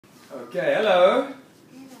Okay, hello. Hello,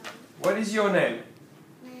 What is your name?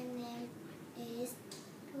 my name is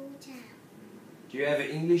Thu Trà. Do you have an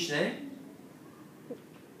English name?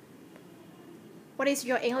 What is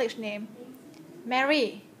your English name?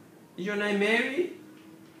 Mary. Is your name Mary?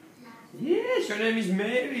 Yes, your name is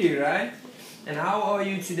Mary, right? And how are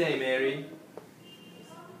you today, Mary?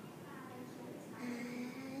 I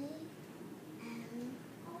am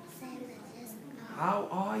 7 years old. How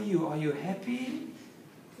are you? Are you happy?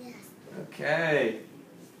 Yes, Okay.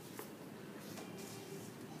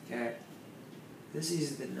 Okay. This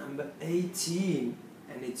is the number 18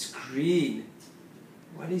 and it's green.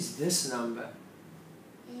 What is this number?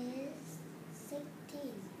 is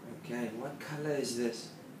 16. Okay, what color is this?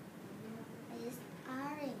 Is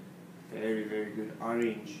orange. Very, very good.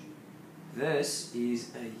 Orange. This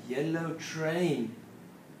is a yellow train.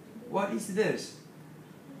 What is this?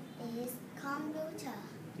 Is computer.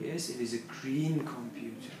 Yes, it is a green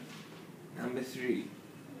computer. Number 3.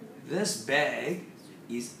 This bag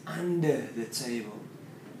is under the table.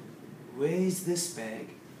 Where is this bag?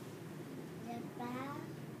 The bag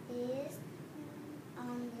is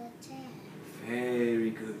on the chair.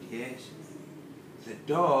 Very good, yes. The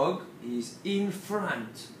dog is in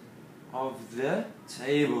front of the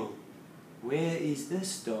table. Where is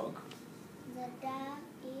this dog? The dog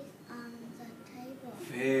is on the table.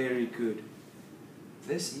 Very good.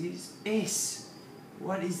 This is S.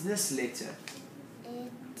 What is this letter?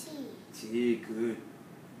 Is T. T, good.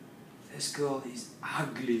 This girl is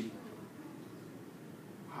ugly.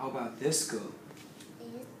 How about this girl?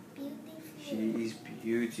 Is beautiful. She is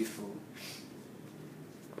beautiful.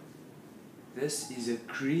 This is a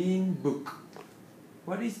green book.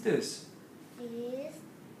 What is this? Is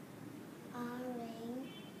orange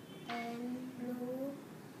and blue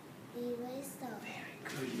eraser. Very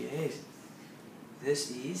good, yes.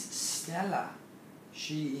 This is Stella.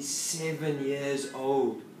 She is 7 years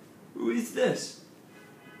old. Who is this?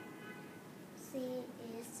 She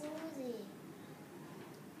is Susie.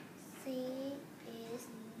 She is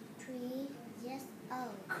 3 years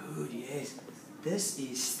old. Good, yes. This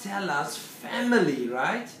is Stella's family,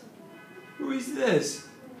 right? Who is this?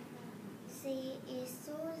 She is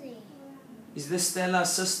Susie. Is this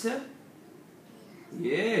Stella's sister?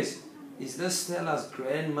 Yes. Is this Stella's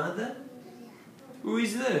grandmother? Who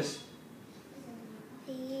is this?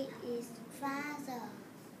 He is father.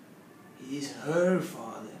 He is her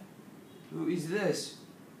father. Who is this?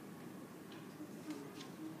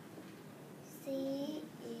 She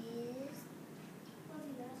is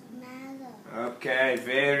mother. Okay,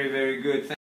 very, very good.